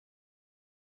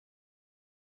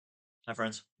Hi,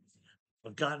 friends.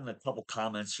 I've gotten a couple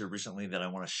comments here recently that I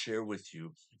want to share with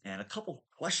you and a couple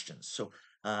questions.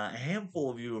 A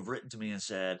handful of you have written to me and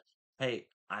said, "Hey,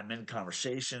 I'm in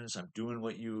conversations. I'm doing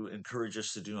what you encourage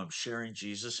us to do. I'm sharing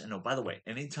Jesus." And oh, by the way,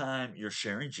 anytime you're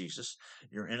sharing Jesus,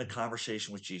 you're in a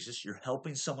conversation with Jesus, you're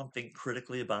helping someone think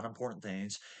critically about important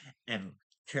things and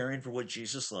caring for what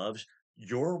Jesus loves.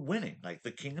 You're winning. Like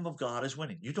the kingdom of God is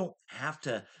winning. You don't have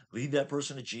to lead that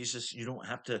person to Jesus. You don't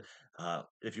have to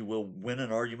if you will, win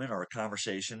an argument or a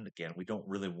conversation. Again, we don't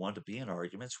really want to be in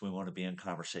arguments. We want to be in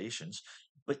conversations.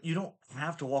 But you don't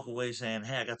have to walk away saying,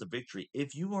 "Hey, I got the victory."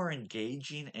 If you are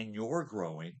engaging and you're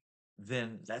growing,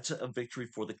 then that's a victory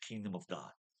for the kingdom of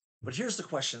God. But here's the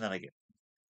question that I get.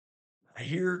 I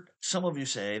hear some of you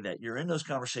say that you're in those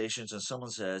conversations and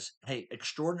someone says, "Hey,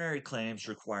 extraordinary claims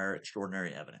require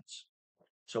extraordinary evidence."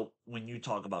 So when you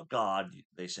talk about God,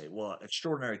 they say, well,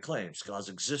 extraordinary claims, God's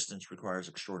existence requires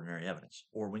extraordinary evidence.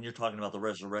 Or when you're talking about the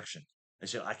resurrection, they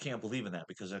say, I can't believe in that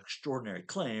because an extraordinary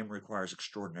claim requires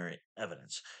extraordinary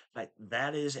evidence.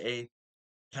 That is a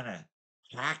kind of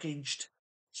packaged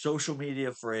social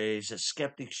media phrase that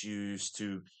skeptics use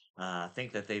to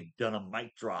think that they've done a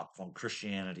mic drop from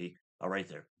Christianity right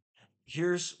there.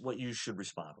 Here's what you should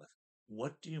respond with.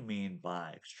 What do you mean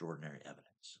by extraordinary evidence?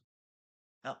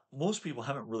 Now, most people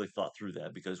haven't really thought through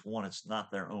that because one, it's not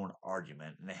their own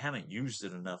argument and they haven't used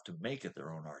it enough to make it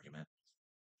their own argument.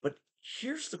 But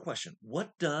here's the question.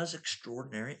 What does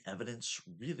extraordinary evidence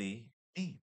really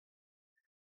mean?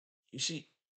 You see,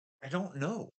 I don't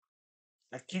know.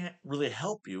 I can't really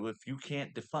help you if you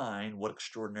can't define what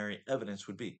extraordinary evidence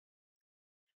would be.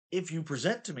 If you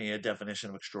present to me a definition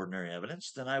of extraordinary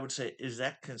evidence, then I would say, is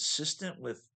that consistent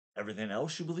with everything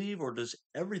else you believe, or does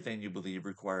everything you believe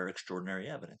require extraordinary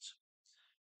evidence?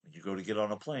 When you go to get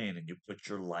on a plane and you put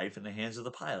your life in the hands of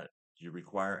the pilot, do you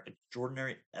require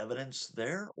extraordinary evidence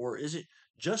there? Or is it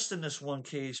just in this one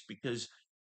case because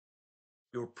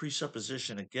your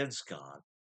presupposition against God,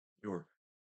 your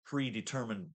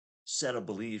predetermined set of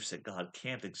beliefs that God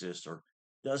can't exist or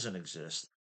doesn't exist,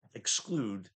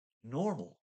 exclude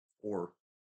normal or,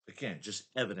 again, just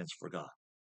evidence for God?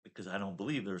 Because I don't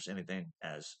believe there's anything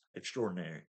as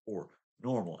extraordinary or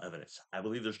normal evidence. I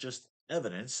believe there's just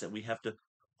evidence that we have to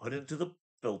put into the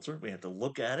filter. We have to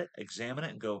look at it, examine it,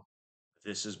 and go,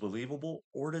 this is believable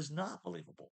or it is not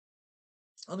believable.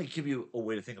 Let me give you a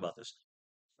way to think about this.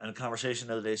 In a conversation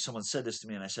the other day, someone said this to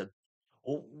me, and I said,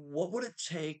 well, what would it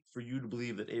take for you to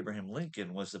believe that Abraham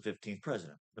Lincoln was the 15th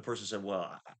president? The person said,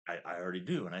 well, I already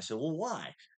do. And I said, well,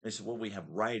 why? They said, well, we have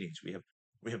writings, we have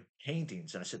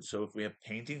paintings. And I said, so if we have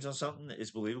paintings on something that is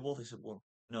believable, they said, well,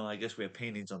 no, I guess we have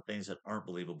paintings on things that aren't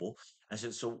believable. I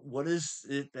said, so what is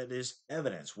it that is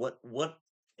evidence? What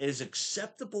is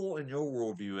acceptable in your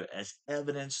worldview as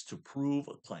evidence to prove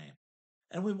a claim?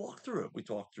 And we walked through it. We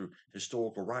talked through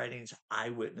historical writings,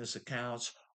 eyewitness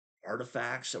accounts,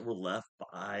 artifacts that were left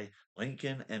by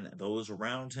Lincoln and those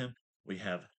around him. We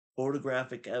have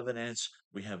photographic evidence.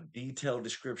 We have detailed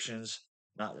descriptions,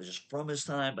 not just from his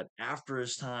time, but after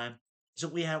his time. So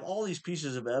we have all these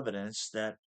pieces of evidence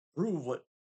that prove what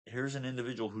here's an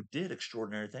individual who did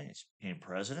extraordinary things. Became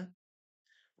president,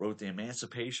 wrote the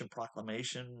Emancipation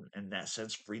Proclamation, in that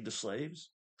sense, freed the slaves.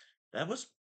 That was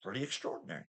pretty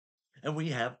extraordinary. And we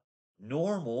have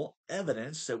normal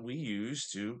evidence that we use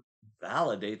to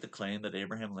validate the claim that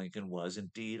Abraham Lincoln was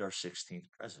indeed our 16th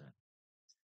president.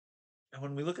 And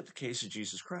when we look at the case of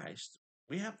Jesus Christ,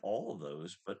 we have all of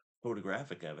those, but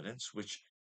photographic evidence, which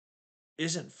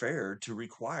isn't fair to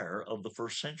require of the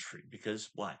first century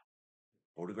because why?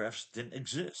 Photographs didn't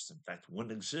exist. In fact,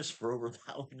 wouldn't exist for over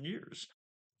 1,000 years.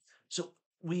 So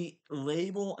we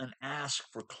label and ask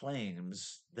for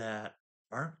claims that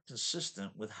aren't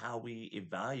consistent with how we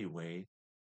evaluate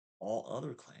all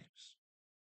other claims.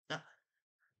 Now,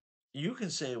 you can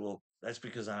say, well, that's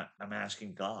because I'm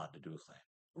asking God to do a claim.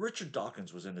 Richard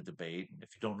Dawkins was in a debate. If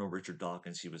you don't know Richard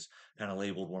Dawkins, he was kind of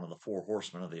labeled one of the four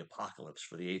horsemen of the apocalypse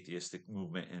for the atheistic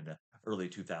movement in the early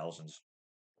 2000s.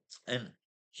 And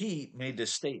he made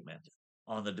this statement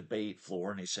on the debate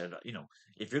floor, and he said,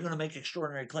 if you're going to make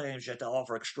extraordinary claims, you have to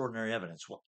offer extraordinary evidence.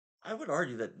 Well, I would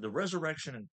argue that the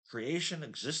resurrection and creation,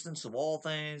 existence of all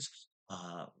things,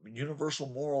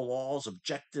 universal moral laws,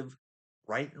 objective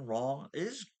right and wrong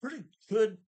is pretty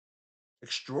good,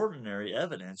 extraordinary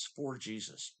evidence for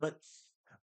Jesus. But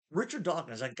Richard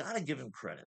Dawkins, I got to give him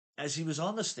credit. As he was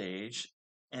on the stage,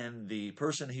 and the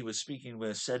person he was speaking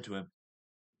with said to him,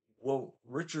 well,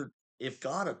 Richard, if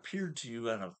God appeared to you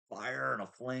in a fire and a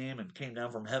flame and came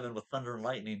down from heaven with thunder and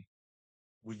lightning,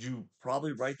 would you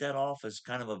probably write that off as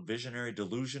kind of a visionary,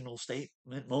 delusional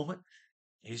statement moment?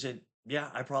 He said, yeah,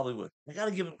 I probably would. I got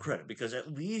to give him credit because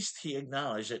at least he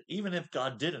acknowledged that even if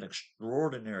God did an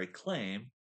extraordinary claim,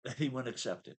 that he wouldn't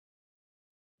accept it.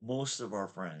 Most of our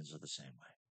friends are the same way.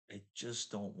 They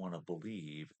just don't want to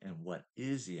believe in what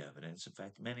is the evidence. In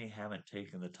fact, many haven't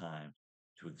taken the time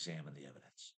to examine the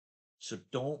evidence. So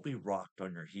don't be rocked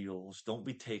on your heels. Don't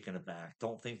be taken aback.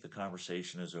 Don't think the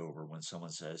conversation is over when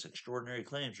someone says extraordinary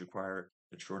claims require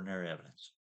extraordinary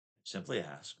evidence. Simply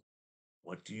ask,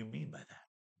 what do you mean by that?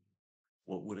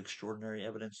 What would extraordinary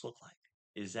evidence look like?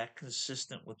 Is that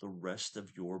consistent with the rest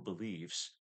of your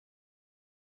beliefs?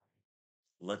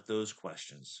 Let those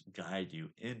questions guide you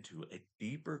into a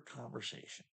deeper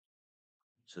conversation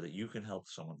so that you can help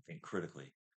someone think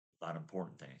critically about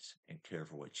important things and care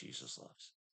for what Jesus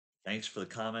loves. Thanks for the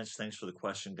comments. Thanks for the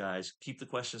question, guys. Keep the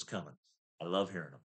questions coming. I love hearing them.